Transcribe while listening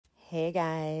Hey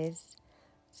guys,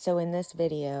 so in this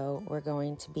video we're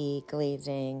going to be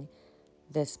glazing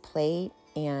this plate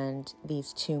and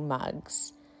these two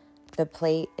mugs. The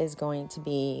plate is going to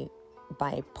be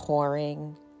by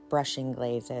pouring brushing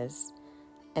glazes,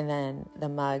 and then the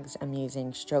mugs I'm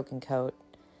using stroke and coat,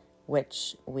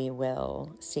 which we will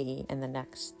see in the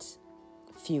next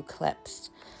few clips.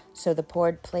 So the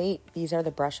poured plate, these are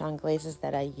the brush on glazes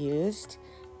that I used,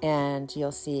 and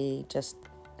you'll see just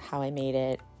how I made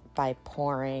it by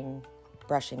pouring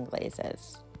brushing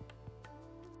glazes.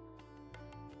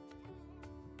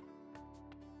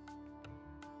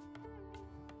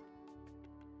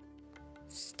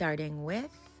 Starting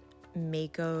with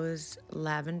Mayco's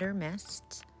Lavender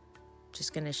Mist,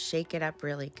 just gonna shake it up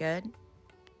really good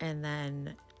and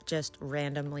then just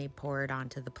randomly pour it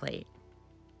onto the plate.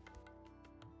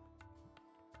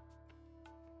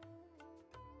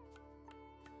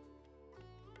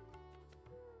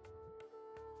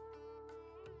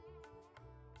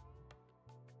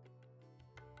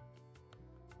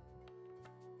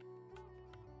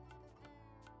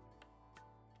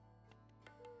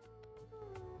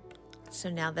 So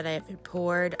now that I have it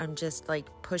poured, I'm just like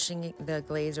pushing the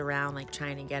glaze around, like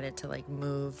trying to get it to like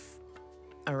move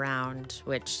around,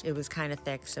 which it was kind of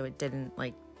thick, so it didn't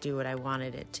like do what I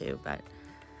wanted it to, but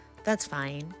that's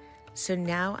fine. So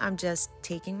now I'm just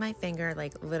taking my finger,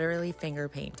 like literally finger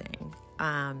painting,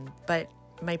 but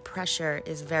my pressure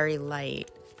is very light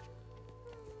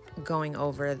going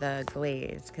over the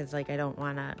glaze because like I don't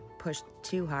want to push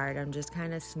too hard. I'm just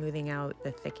kind of smoothing out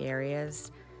the thick areas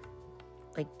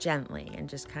like gently and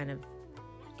just kind of,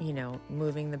 you know,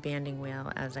 moving the banding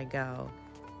wheel as I go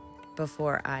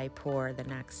before I pour the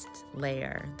next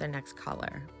layer, the next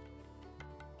color.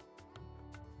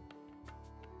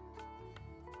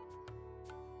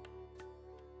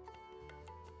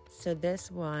 So this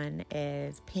one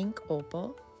is Pink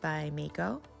Opal by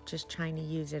Mayco. Just trying to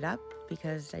use it up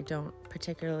because I don't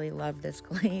particularly love this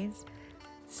glaze.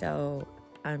 So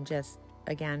I'm just,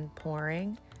 again,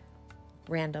 pouring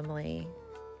randomly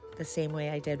the same way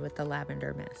I did with the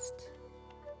Lavender Mist.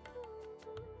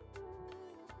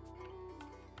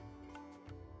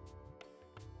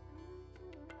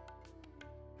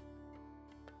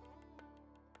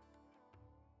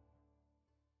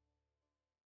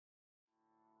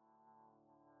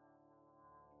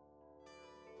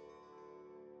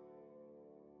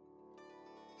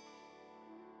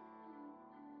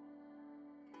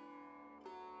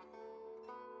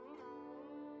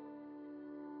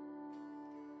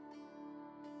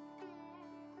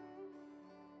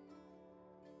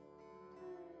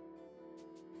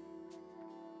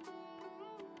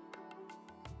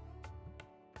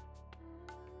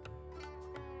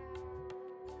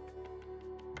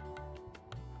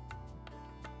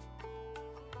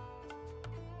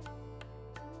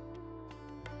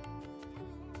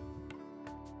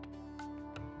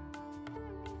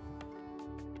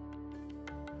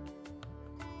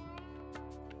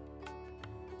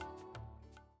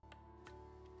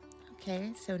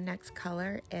 Okay, so next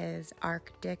color is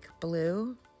Arctic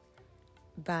Blue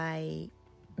by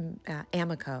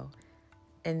Amaco.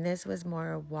 And this was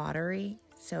more watery,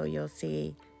 so you'll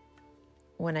see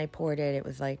when I poured it, it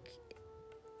was like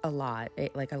a lot.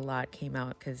 A lot came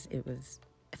out because it was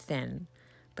thin,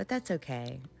 but that's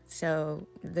okay. So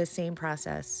the same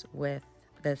process with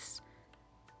this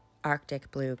Arctic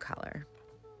Blue color.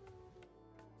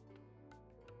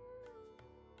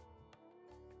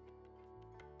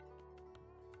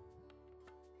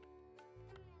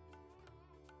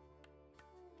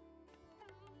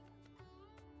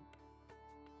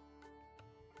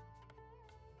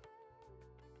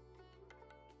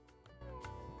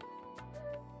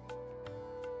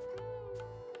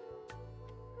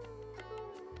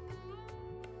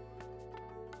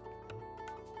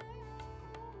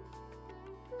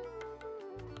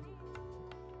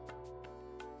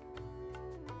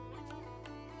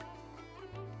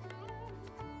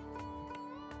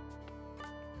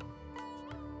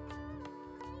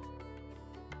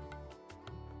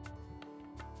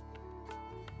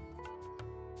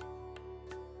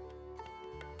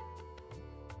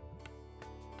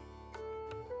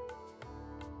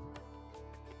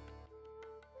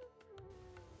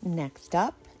 Next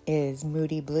up is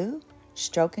Moody Blue,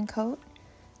 Stroke and Coat,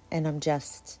 and I'm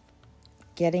just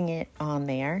getting it on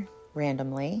there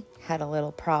randomly. Had a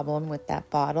little problem with that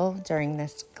bottle during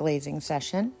this glazing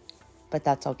session, but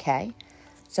that's okay.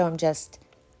 So I'm just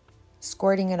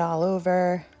squirting it all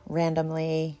over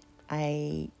randomly.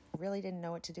 I really didn't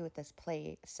know what to do with this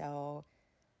plate, so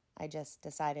I just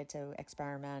decided to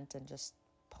experiment and just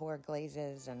pour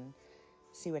glazes and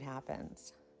see what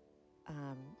happens.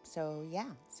 So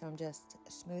yeah, so I'm just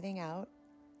smoothing out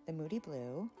the Moody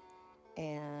blue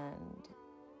and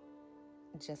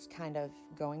just kind of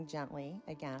going gently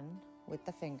again with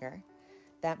the finger.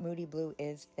 That Moody blue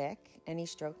is thick. Any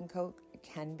stroke and coat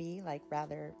can be like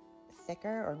rather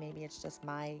thicker, or maybe it's just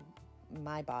my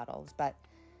bottles, but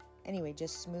anyway,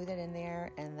 just smooth it in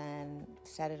there and then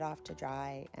set it off to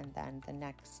dry, and then the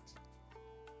next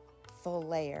full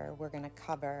layer we're going to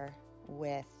cover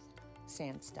with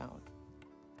sandstone.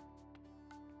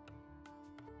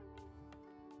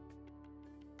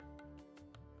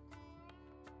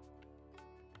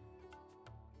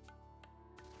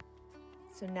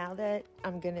 So now that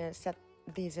I'm going to set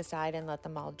these aside and let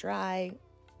them all dry,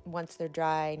 once they're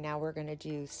dry, now we're going to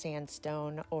do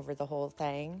sandstone over the whole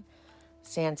thing.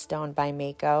 Sandstone by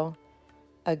Mayco.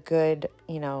 A good,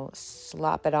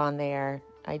 slop it on there.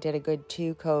 I did a good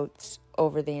 2 coats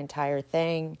over the entire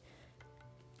thing,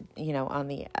 on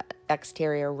the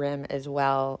exterior rim as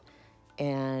well.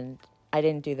 And I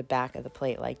didn't do the back of the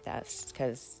plate like this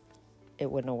because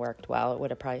it wouldn't have worked well. It would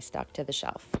have probably stuck to the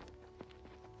shelf.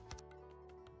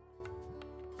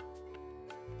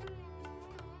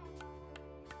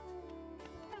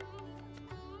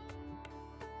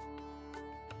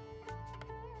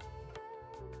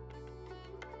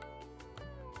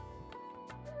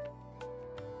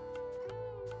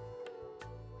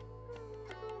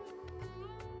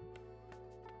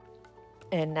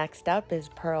 And next up is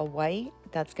pearl white.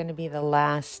 That's going to be the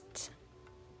last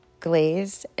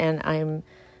glaze. And I'm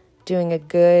doing a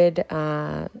good,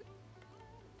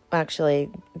 actually,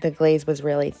 the glaze was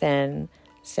really thin.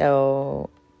 So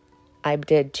I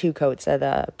did 2 coats of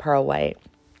the pearl white.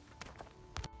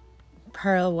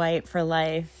 Pearl white for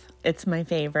life. It's my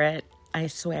favorite. I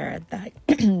swear that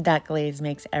that glaze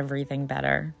makes everything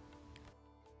better.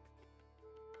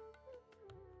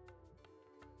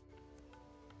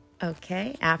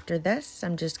 Okay, after this,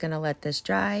 I'm just going to let this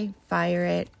dry, fire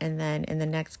it, and then in the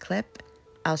next clip,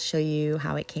 I'll show you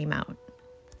how it came out.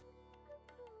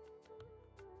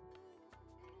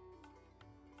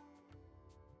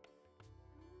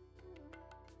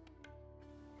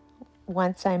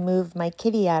 Once I move my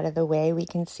kitty out of the way, we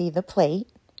can see the plate.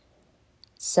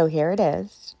 So here it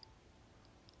is,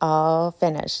 all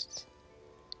finished.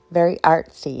 Very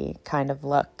artsy kind of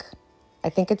look. I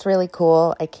think it's really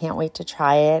cool. I can't wait to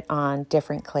try it on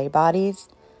different clay bodies.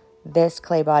 This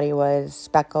clay body was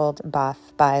speckled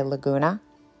buff by Laguna.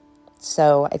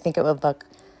 So I think it would look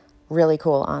really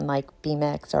cool on like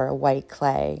bmix or a white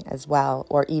clay as well,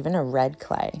 or even a red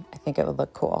clay. I think it would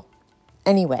look cool.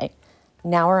 Anyway,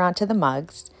 now we're on to the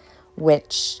mugs,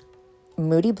 which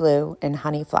Moody Blue and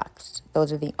Honey Flux.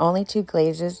 Those are the only 2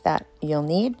 glazes that you'll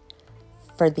need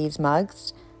for these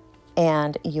mugs.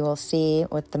 And you will see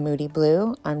with the Moody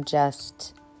Blue, I'm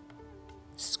just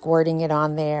squirting it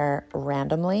on there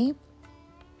randomly.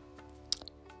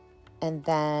 And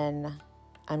then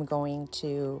I'm going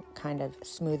to kind of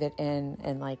smooth it in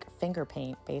and like finger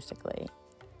paint, basically.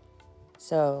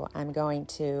 So I'm going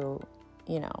to,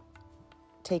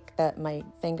 take my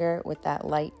finger with that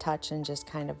light touch and just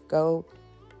kind of go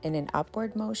in an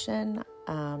upward motion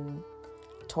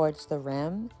towards the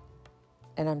rim.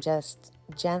 And I'm just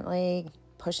gently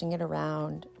pushing it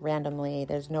around randomly.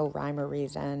 There's no rhyme or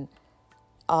reason,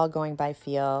 all going by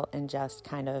feel and just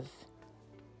kind of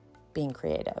being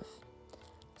creative.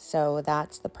 So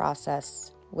that's the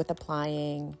process with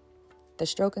applying the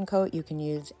stroke and coat. You can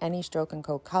use any stroke and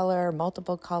coat color,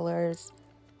 multiple colors.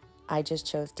 I just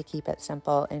chose to keep it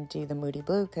simple and do the Moody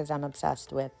Blue because I'm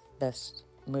obsessed with this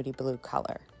Moody Blue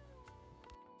color.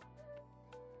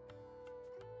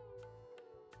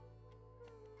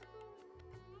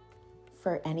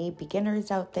 For any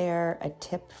beginners out there, a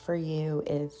tip for you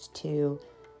is to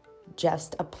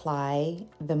just apply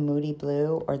the Moody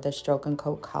Blue or the stroke and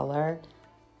coat color,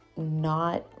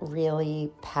 not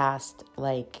really past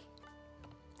like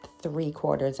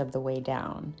 3/4 of the way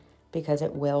down, because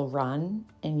it will run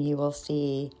and you will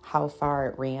see how far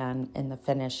it ran in the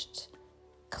finished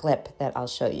clip that I'll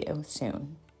show you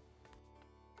soon.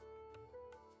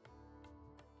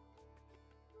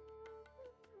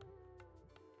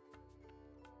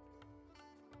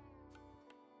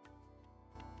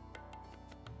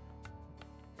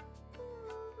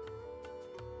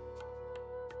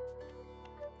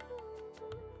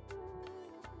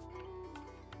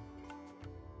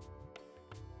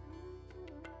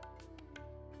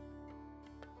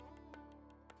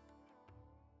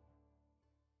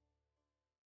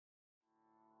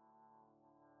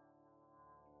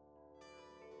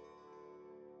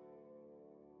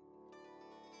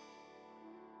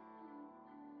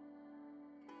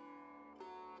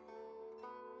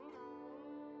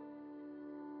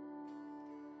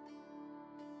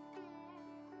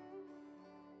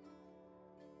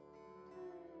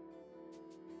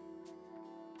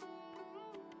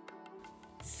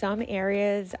 some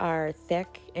areas are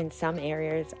thick and some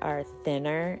areas are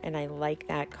thinner, and I like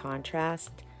that contrast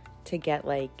to get,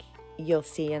 like, you'll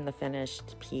see in the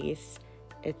finished piece,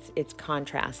 it's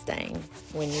contrasting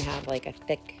when you have like a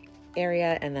thick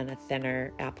area and then a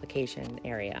thinner application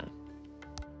area.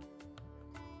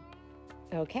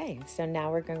 Okay, so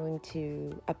now we're going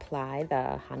to apply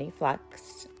the honey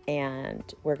flux,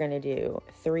 and we're going to do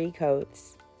 3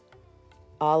 coats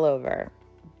all over,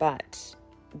 but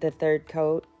the 3rd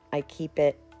coat, I keep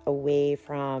it away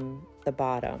from the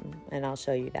bottom, and I'll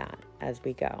show you that as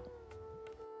we go.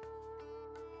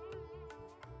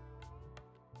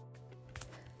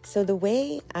 So the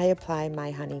way I apply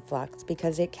my honey flux,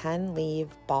 because it can leave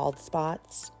bald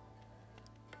spots,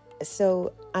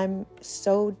 so I'm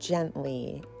so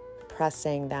gently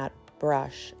pressing that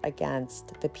brush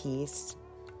against the piece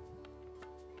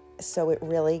so it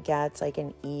really gets like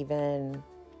an even,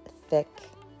 thick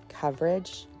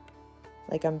coverage.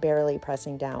 Like I'm barely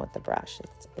pressing down with the brush.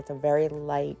 It's a very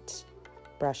light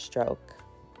brush stroke,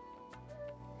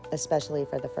 especially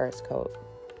for the first coat.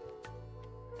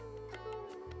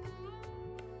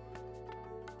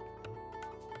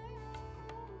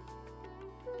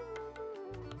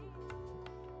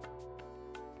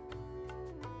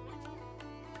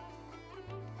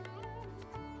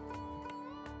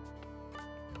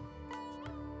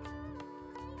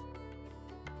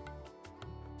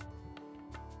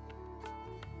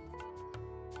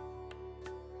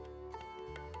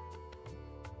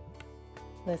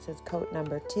 This is coat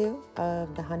number 2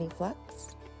 of the honey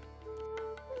flux.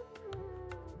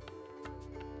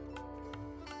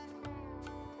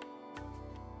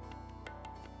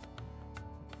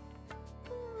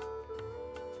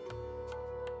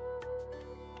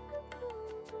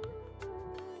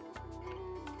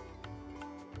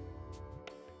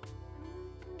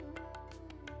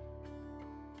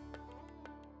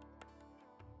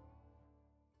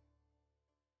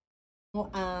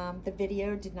 The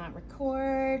video did not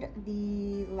record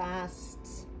the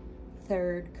last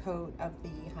 3rd coat of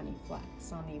the honey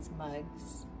flux on these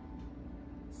mugs.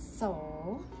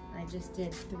 So I just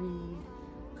did 3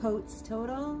 coats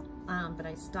total, but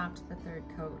I stopped the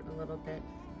 3rd coat a little bit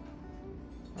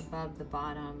above the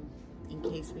bottom in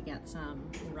case we get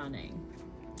some running.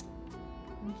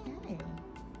 Okay.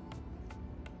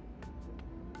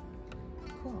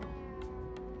 Cool.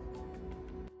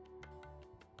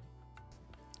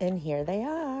 And here they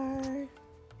are.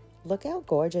 Look how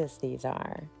gorgeous these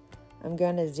are. I'm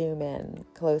going to zoom in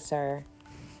closer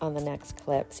on the next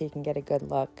clip so you can get a good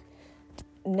look.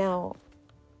 Now,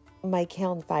 my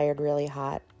kiln fired really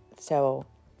hot, so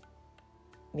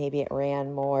maybe it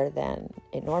ran more than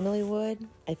it normally would.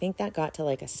 I think that got to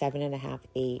like a 7.5,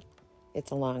 8.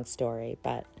 It's a long story,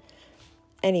 but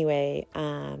anyway,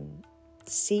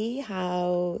 see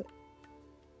how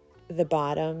the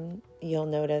bottom, you'll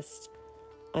notice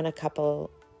on a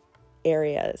couple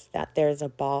areas that there's a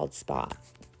bald spot.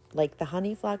 Like the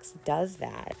honey flux does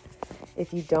that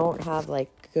if you don't have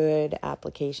like good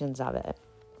applications of it.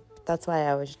 That's why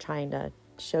I was trying to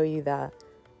show you the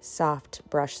soft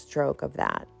brush stroke of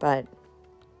that. But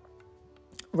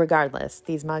regardless,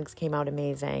 these mugs came out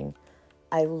amazing.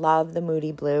 I love the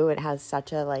Moody blue. It has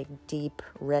such a like deep,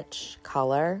 rich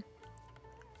color.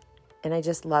 And I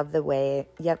just love the way,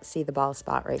 yep, see the bald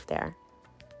spot right there.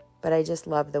 But I just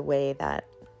love the way that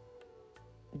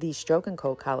these stroke and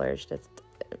coat colors just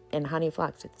in honey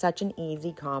flux, it's such an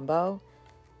easy combo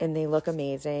and they look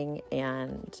amazing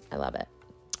and I love it.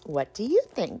 What do you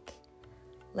think?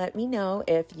 Let me know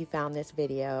if you found this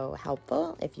video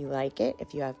helpful, if you like it,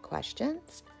 if you have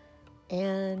questions.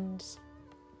 And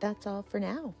that's all for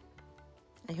now.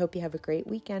 I hope you have a great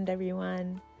weekend,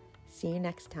 everyone. See you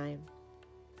next time.